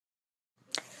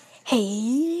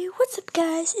Hey, what's up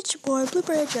guys? It's your boy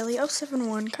Blueberry Jelly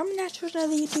 071 coming at you with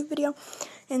another YouTube video.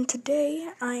 And today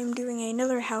I am doing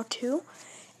another how-to.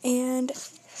 And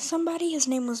somebody, his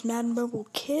name was Madden Mobile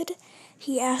Kid,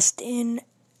 he asked in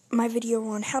my video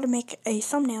on how to make a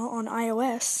thumbnail on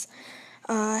iOS.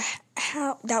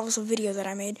 That was a video that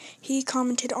I made. He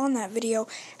commented on that video,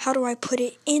 how do I put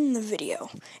it in the video?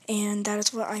 And that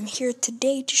is what I'm here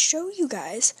today to show you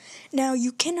guys. Now,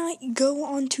 you cannot go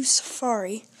onto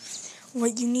Safari.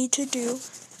 What you need to do,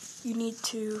 you need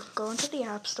to go into the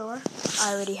App Store.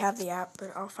 I already have the app,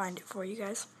 but I'll find it for you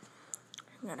guys.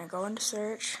 I'm going to go into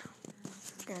search.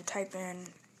 I'm going to type in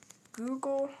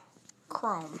Google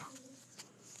Chrome.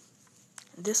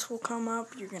 This will come up.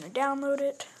 You're going to download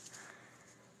it.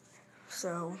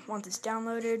 So once it's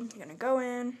downloaded, you're going to go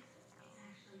in.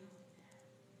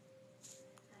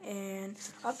 And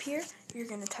up here, you're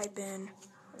going to type in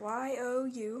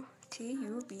youtube.com.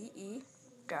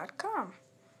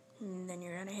 And then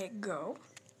you're going to hit go.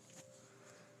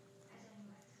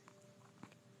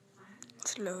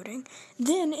 It's loading.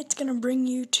 Then it's going to bring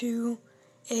you to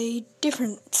a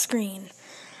different screen.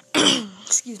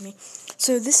 Excuse me.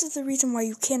 So this is the reason why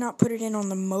you cannot put it in on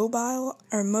the mobile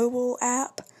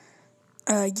app.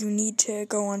 You need to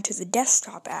go onto the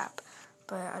desktop app.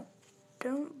 But I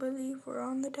don't believe we're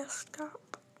on the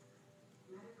desktop.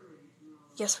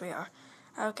 Yes, we are.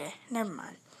 Okay, never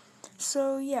mind.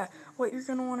 So, yeah, what you're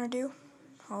going to want to do...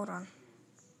 Hold on.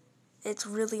 It's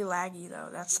really laggy, though.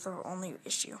 That's the only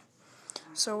issue.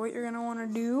 So, what you're going to want to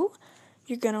do...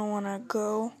 You're going to want to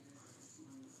go...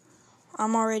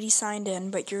 I'm already signed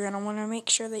in, but you're going to want to make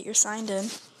sure that you're signed in.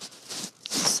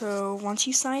 So, once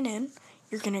you sign in,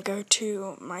 you're going to go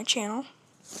to my channel,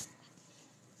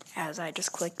 as I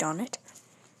just clicked on it.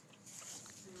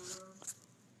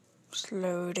 It's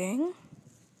loading.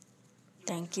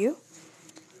 Thank you.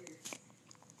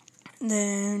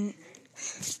 Then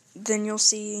you'll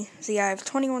see I have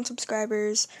 21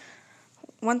 subscribers,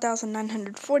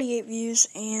 1,948 views,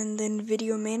 and then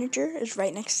Video Manager is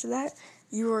right next to that.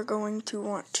 You are going to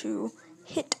want to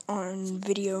hit on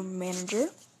Video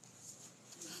Manager.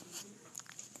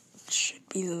 It should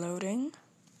be loading.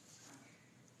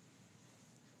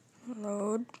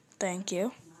 Load. Thank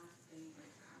you.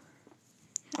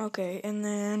 Okay, and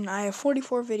then I have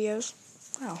 44 videos.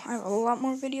 Wow, I have a lot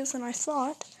more videos than I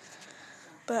thought.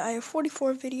 But I have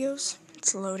 44 videos.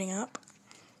 It's loading up.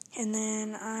 And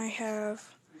then I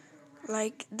have,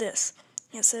 like this.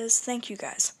 It says, thank you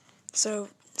guys. So,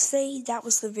 say that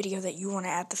was the video that you want to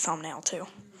add the thumbnail to.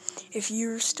 If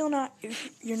you're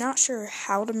not sure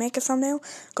how to make a thumbnail,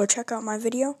 go check out my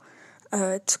video.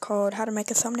 It's called How to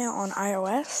Make a Thumbnail on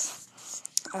iOS.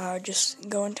 Just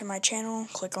go into my channel,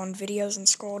 click on videos, and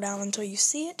scroll down until you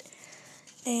see it.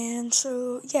 And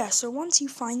so, yeah, so once you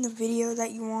find the video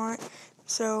that you want,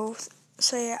 so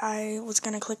say I was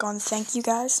going to click on thank you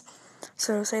guys.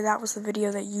 So say that was the video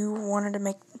that you wanted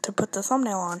to put the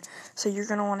thumbnail on. So you're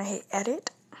going to want to hit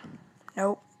edit.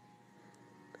 Nope.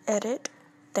 Edit.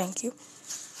 Thank you.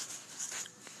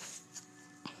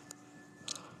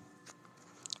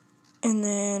 And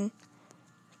then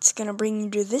it's going to bring you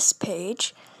to this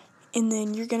page. And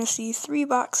then you're going to see 3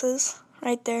 boxes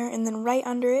right there. And then right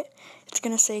under it, it's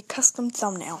going to say custom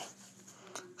thumbnail.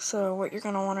 So what you're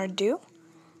going to want to do,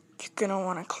 you're going to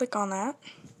want to click on that.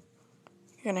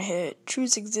 You're going to hit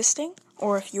choose existing,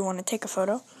 or if you want to take a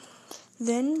photo.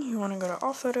 Then you want to go to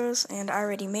all photos, and I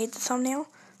already made the thumbnail.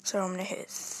 So I'm going to hit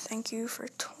thank you for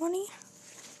 20.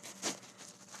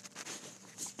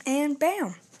 And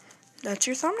bam, that's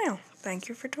your thumbnail. Thank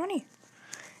you for 20.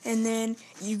 And then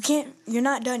you're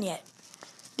not done yet.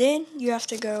 Then you have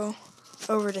to go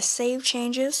over to save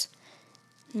changes.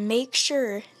 Make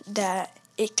sure that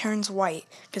it turns white,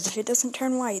 because if it doesn't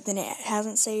turn white, then it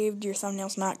hasn't saved. Your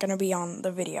thumbnail's not going to be on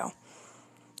the video.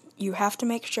 You have to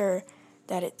make sure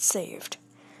that it's saved.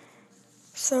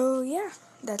 So yeah,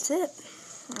 that's it.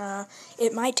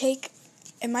 It might take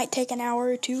an hour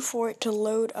or two for it to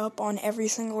load up on every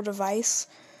single device,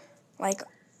 like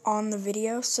on the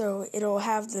video. So it'll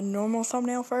have the normal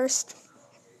thumbnail first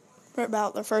for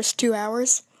about the first 2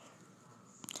 hours.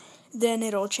 Then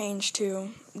it'll change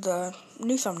to the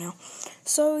new thumbnail.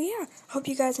 So yeah, hope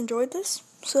you guys enjoyed this.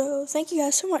 So thank you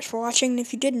guys so much for watching. And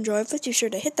if you did enjoy, please be sure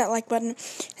to hit that like button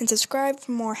and subscribe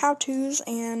for more how-tos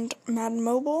and Madden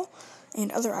Mobile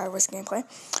and other iOS gameplay,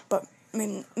 but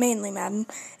mainly Madden.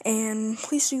 And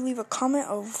please do leave a comment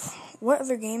of what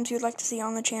other games you'd like to see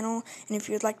on the channel, and if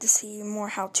you'd like to see more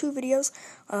how-to videos,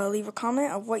 leave a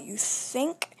comment of what you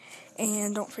think.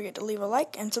 And don't forget to leave a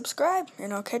like and subscribe.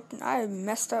 And I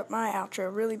messed up my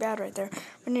outro really bad right there.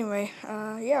 But anyway,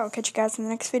 yeah, I'll catch you guys in the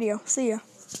next video. See ya.